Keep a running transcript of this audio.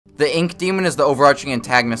The Ink Demon is the overarching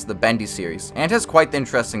antagonist of the Bendy series, and has quite the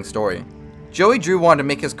interesting story. Joey Drew wanted to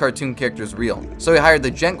make his cartoon characters real, so he hired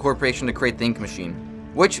the Gent Corporation to create the ink machine,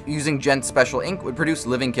 which, using Gent's special ink, would produce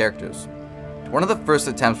living characters. One of the first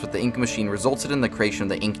attempts with the ink machine resulted in the creation of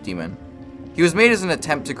the Ink Demon. He was made as an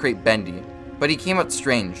attempt to create Bendy, but he came out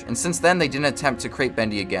strange, and since then they didn't attempt to create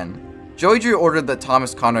Bendy again. Joey Drew ordered that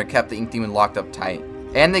Thomas Connor kept the Ink Demon locked up tight,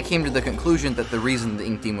 and they came to the conclusion that the reason the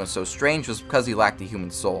Ink Demon was so strange was because he lacked a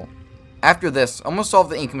human soul. After this, almost all of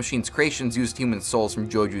the Ink Machine's creations used human souls from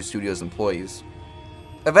Joey Drew Studios' employees.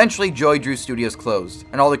 Eventually, Joey Drew Studios closed,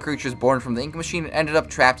 and all the creatures born from the Ink Machine ended up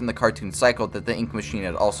trapped in the cartoon cycle that the Ink Machine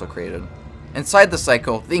had also created. Inside the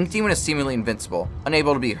cycle, the Ink Demon is seemingly invincible,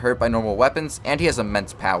 unable to be hurt by normal weapons, and he has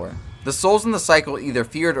immense power. The souls in the cycle either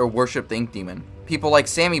feared or worshipped the Ink Demon. People like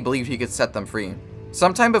Sammy believed he could set them free.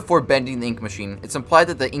 Sometime before bending the Ink Machine, it's implied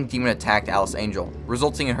that the Ink Demon attacked Alice Angel,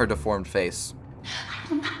 resulting in her deformed face. I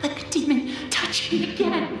will not let the demon touch me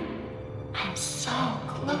again. I'm so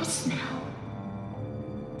close now.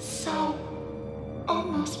 So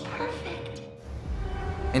almost perfect.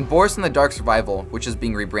 In Boris and the Dark Survival, which is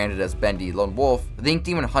being rebranded as Bendy Lone Wolf, the Ink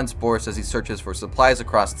Demon hunts Boris as he searches for supplies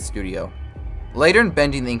across the studio. Later in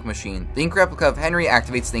Bending the Ink Machine, the ink replica of Henry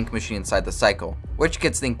activates the Ink Machine inside the cycle, which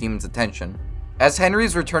gets the Ink Demon's attention. As Henry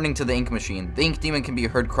is returning to the Ink Machine, the Ink Demon can be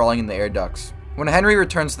heard crawling in the air ducts. When Henry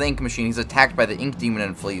returns to the Ink Machine, he's attacked by the Ink Demon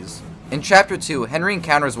and flees. In Chapter 2, Henry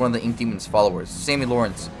encounters one of the Ink Demon's followers, Sammy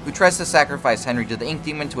Lawrence, who tries to sacrifice Henry to the Ink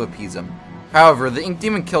Demon to appease him. However, the Ink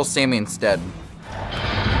Demon kills Sammy instead.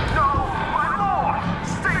 No, my lord!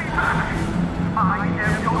 Stay back! I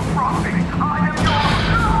am your prophet! I am your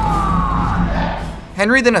God!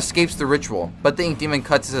 Henry then escapes the ritual, but the Ink Demon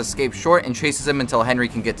cuts his escape short and chases him until Henry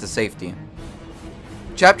can get to safety.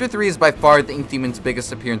 Chapter 3 is by far the Ink Demon's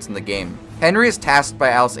biggest appearance in the game. Henry is tasked by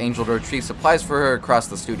Alice Angel to retrieve supplies for her across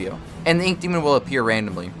the studio, and the Ink Demon will appear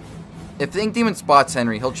randomly. If the Ink Demon spots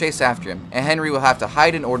Henry, he'll chase after him, and Henry will have to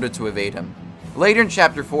hide in order to evade him. Later in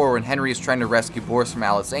Chapter 4, when Henry is trying to rescue Boris from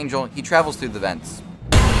Alice Angel, he travels through the vents.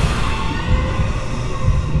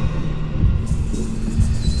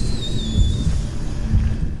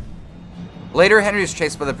 Later, Henry is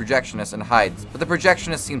chased by the projectionist and hides, but the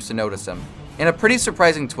projectionist seems to notice him. In a pretty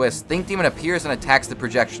surprising twist, the Ink Demon appears and attacks the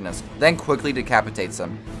projectionist, then quickly decapitates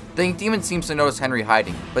him. The Ink Demon seems to notice Henry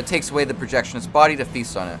hiding, but takes away the projectionist's body to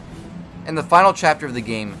feast on it. In the final chapter of the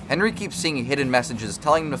game, Henry keeps seeing hidden messages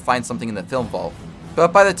telling him to find something in the film vault,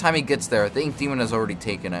 but by the time he gets there, the Ink Demon has already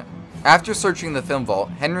taken it. After searching the film vault,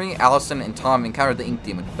 Henry, Allison, and Tom encounter the Ink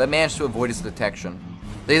Demon, but manage to avoid his detection.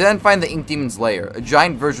 They then find the Ink Demon's lair, a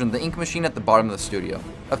giant version of the Ink Machine at the bottom of the studio,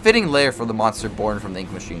 a fitting lair for the monster born from the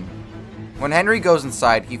Ink Machine. When Henry goes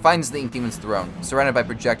inside, he finds the Ink Demon's throne, surrounded by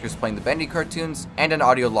projectors playing the Bendy cartoons, and an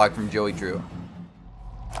audio log from Joey Drew.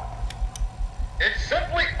 It's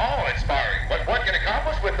simply awe-inspiring what one can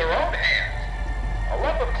accomplish with their own hands. A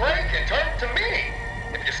lump of clay can turn to meaning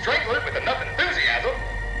if you strangle it with enough enthusiasm.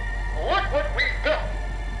 Look what we've built.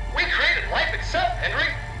 We created life itself, Henry.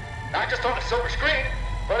 Not just on a silver screen,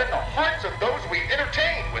 but in the hearts of those we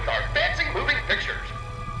entertain with our fancy moving pictures.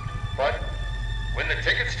 But when the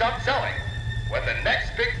tickets stopped selling, when the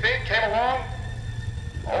next big thing came along,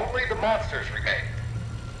 only the monsters remained.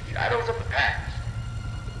 Shadows of the past.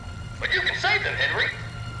 But you can save them, Henry.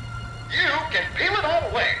 You can peel it all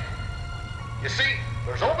away. You see,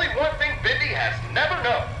 there's only one thing Bendy has never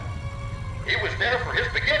known. He was there for his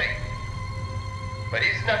beginning, but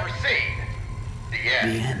he's never seen the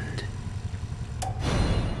end. The end.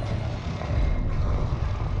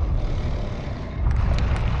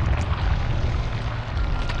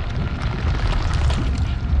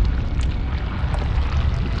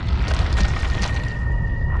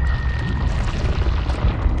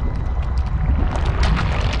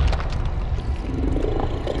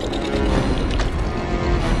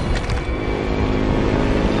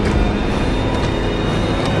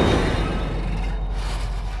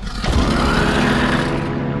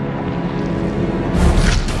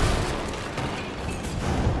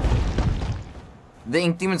 The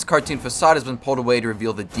Ink Demon's cartoon facade has been pulled away to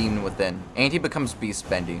reveal the demon within, and he becomes Beast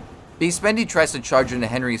Bendy. Beast Bendy tries to charge into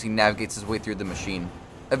Henry as he navigates his way through the machine.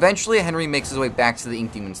 Eventually, Henry makes his way back to the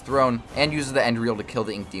Ink Demon's throne, and uses the end reel to kill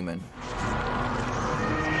the Ink Demon.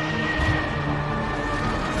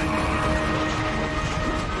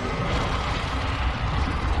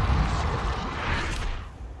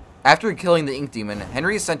 After killing the Ink Demon,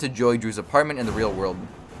 Henry is sent to Joey Drew's apartment in the real world.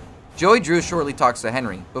 Joey Drew shortly talks to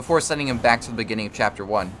Henry, before sending him back to the beginning of Chapter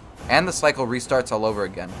 1, and the cycle restarts all over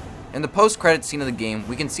again. In the post-credits scene of the game,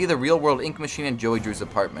 we can see the real-world Ink Machine in Joey Drew's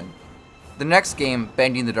apartment. The next game,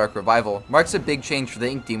 Bendy and the Dark Revival, marks a big change for the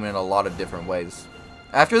Ink Demon in a lot of different ways.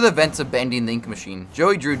 After the events of Bendy and the Ink Machine,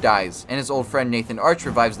 Joey Drew dies, and his old friend Nathan Arch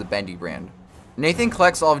revives the Bendy brand. Nathan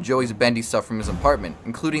collects all of Joey's Bendy stuff from his apartment,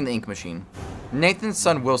 including the Ink Machine. Nathan's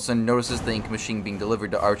son Wilson notices the Ink Machine being delivered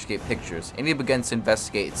to Archgate Pictures, and he begins to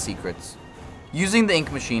investigate its secrets. Using the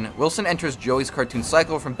Ink Machine, Wilson enters Joey's cartoon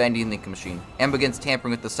cycle from Bendy and the Ink Machine, and begins tampering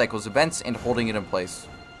with the cycle's events and holding it in place.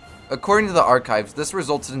 According to the archives, this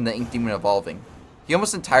resulted in the Ink Demon evolving. He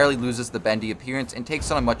almost entirely loses the Bendy appearance and takes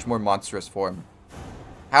on a much more monstrous form.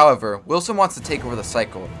 However, Wilson wants to take over the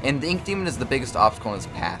cycle, and the Ink Demon is the biggest obstacle in his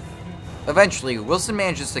path. Eventually, Wilson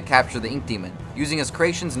manages to capture the Ink Demon, using his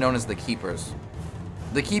creations known as the Keepers.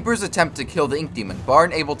 The Keepers attempt to kill the Ink Demon, but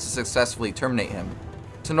aren't able to successfully terminate him.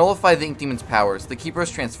 To nullify the Ink Demon's powers, the Keepers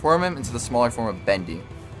transform him into the smaller form of Bendy.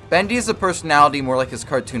 Bendy is a personality more like his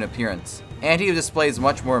cartoon appearance, and he displays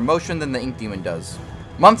much more emotion than the Ink Demon does.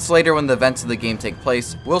 Months later, when the events of the game take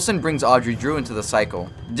place, Wilson brings Audrey Drew into the cycle.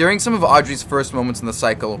 During some of Audrey's first moments in the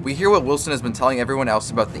cycle, we hear what Wilson has been telling everyone else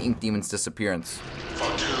about the Ink Demon's disappearance.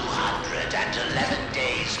 For 211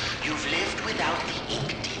 days, you've lived without the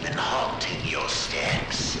Ink Demon haunting your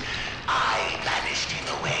steps. I banished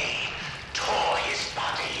him away, tore his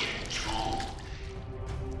body in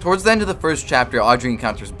two. Towards the end of the first chapter, Audrey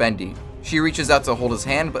encounters Bendy. She reaches out to hold his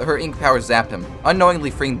hand, but her ink powers zap him,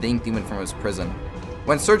 unknowingly freeing the Ink Demon from his prison.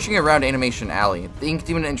 When searching around Animation Alley, the Ink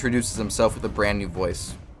Demon introduces himself with a brand new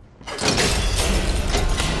voice.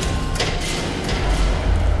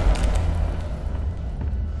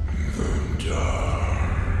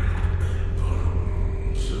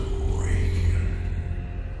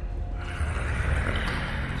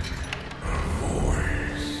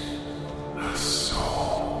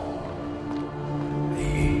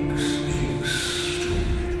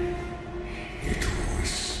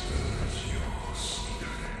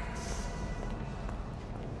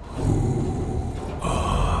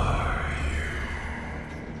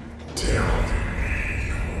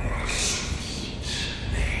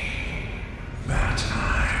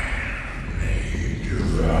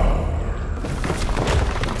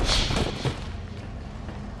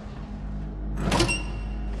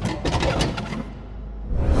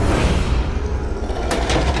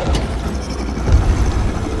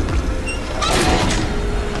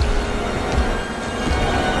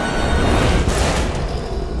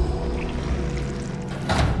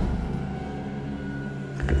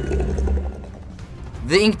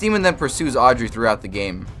 The Ink Demon then pursues Audrey throughout the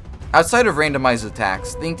game. Outside of randomized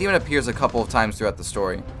attacks, the Ink Demon appears a couple of times throughout the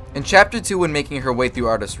story. In Chapter 2, when making her way through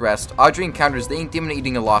Artist's Rest, Audrey encounters the Ink Demon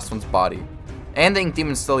eating a lost one's body. And the Ink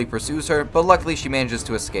Demon slowly pursues her, but luckily she manages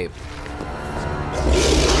to escape.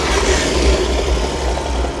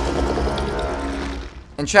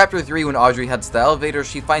 In Chapter 3, when Audrey heads to the elevator,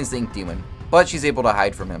 she finds the Ink Demon, but she's able to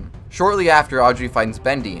hide from him. Shortly after, Audrey finds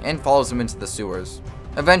Bendy and follows him into the sewers.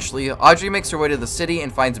 Eventually, Audrey makes her way to the city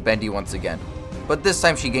and finds Bendy once again, but this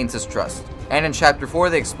time she gains his trust, and in Chapter 4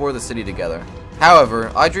 they explore the city together. However,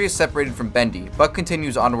 Audrey is separated from Bendy, but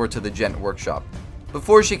continues onward to the Gent workshop.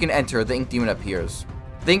 Before she can enter, the Ink Demon appears.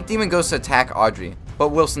 The Ink Demon goes to attack Audrey, but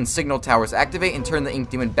Wilson's signal towers activate and turn the Ink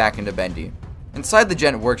Demon back into Bendy. Inside the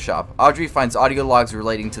Gent workshop, Audrey finds audio logs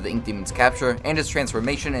relating to the Ink Demon's capture and his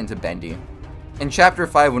transformation into Bendy. In Chapter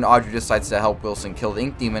 5, when Audrey decides to help Wilson kill the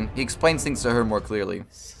Ink Demon, he explains things to her more clearly.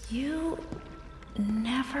 You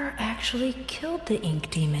never actually killed the Ink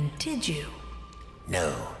Demon, did you?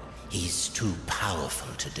 No, he's too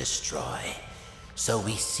powerful to destroy. So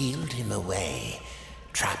we sealed him away,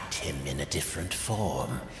 trapped him in a different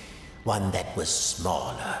form. One that was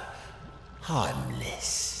smaller,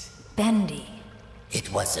 harmless. Bendy.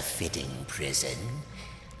 It was a fitting prison.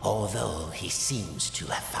 Although he seems to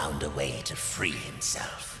have found a way to free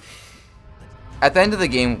himself. At the end of the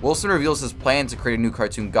game, Wilson reveals his plan to create a new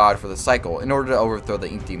cartoon god for the cycle in order to overthrow the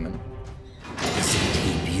Ink Demon. Isn't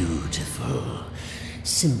he beautiful?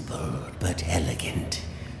 Simple but elegant.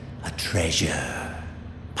 A treasure.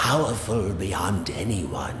 Powerful beyond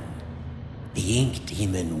anyone. The Ink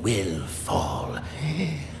Demon will fall,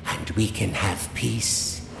 and we can have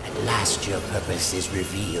peace. At last your purpose is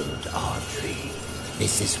revealed, Audrey.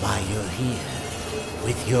 This is why you're here.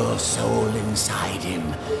 With your soul inside him,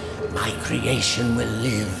 my creation will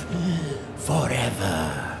live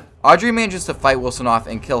forever. Audrey manages to fight Wilson off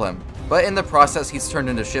and kill him, but in the process he's turned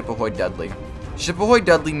into Ship Ahoy Dudley. Ship Ahoy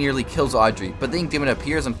Dudley nearly kills Audrey, but the Ink Demon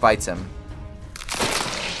appears and fights him.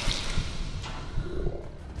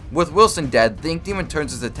 With Wilson dead, the Ink Demon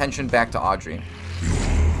turns his attention back to Audrey.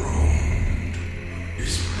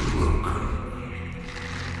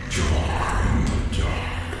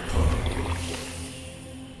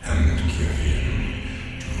 And give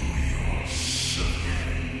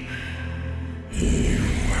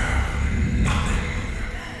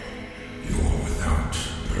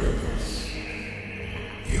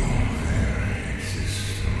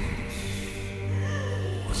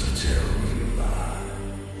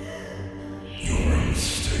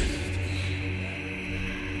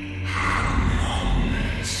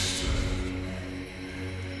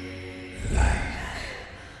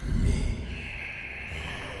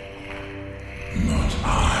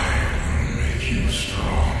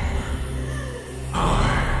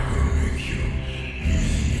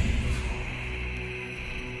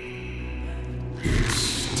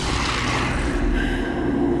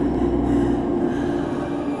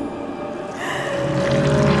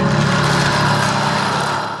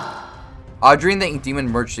Audrey and the Ink Demon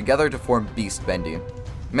merge together to form Beast Bendy.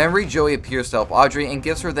 Memory Joey appears to help Audrey and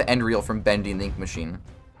gives her the end reel from Bendy and the Ink Machine.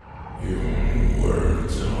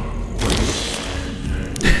 Words are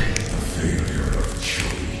wasted. The failure of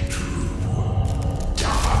Joey Drew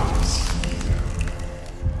dies here.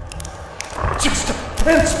 Just a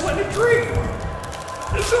pencil and a dream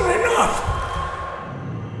isn't enough.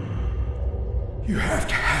 You have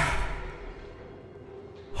to have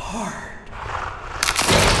heart.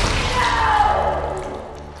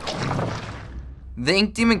 The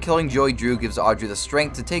Ink Demon killing Joey Drew gives Audrey the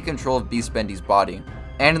strength to take control of Beast Bendy's body.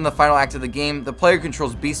 And in the final act of the game, the player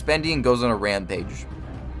controls Beast Bendy and goes on a rampage.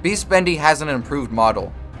 Beast Bendy has an improved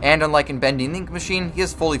model, and unlike in Bendy and the Ink Machine, he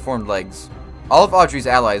has fully formed legs. All of Audrey's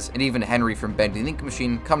allies, and even Henry from Bendy and the Ink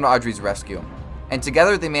Machine, come to Audrey's rescue. And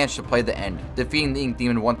together they manage to play the end, defeating the Ink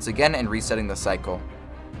Demon once again and resetting the cycle.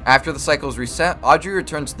 After the cycle is reset, Audrey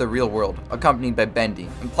returns to the real world, accompanied by Bendy,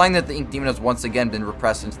 implying that the Ink Demon has once again been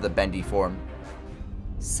repressed into the Bendy form.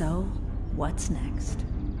 So, what's next?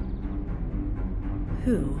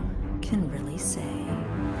 Who can really say?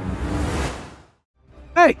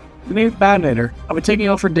 Hey, my name's Badinater. I'll be taking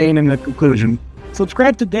over for Dane in the conclusion.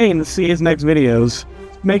 Subscribe to Dane to see his next videos.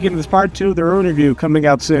 Making this part 2 of their interview coming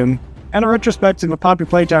out soon. And a retrospective of Poppy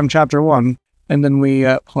Playtime Chapter 1. And then we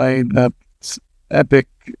play the epic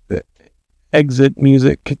exit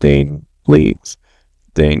music. Dane, please.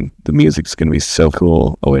 Dane, the music's gonna be so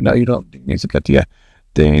cool. Oh wait, no, you don't do music at the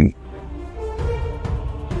Dane.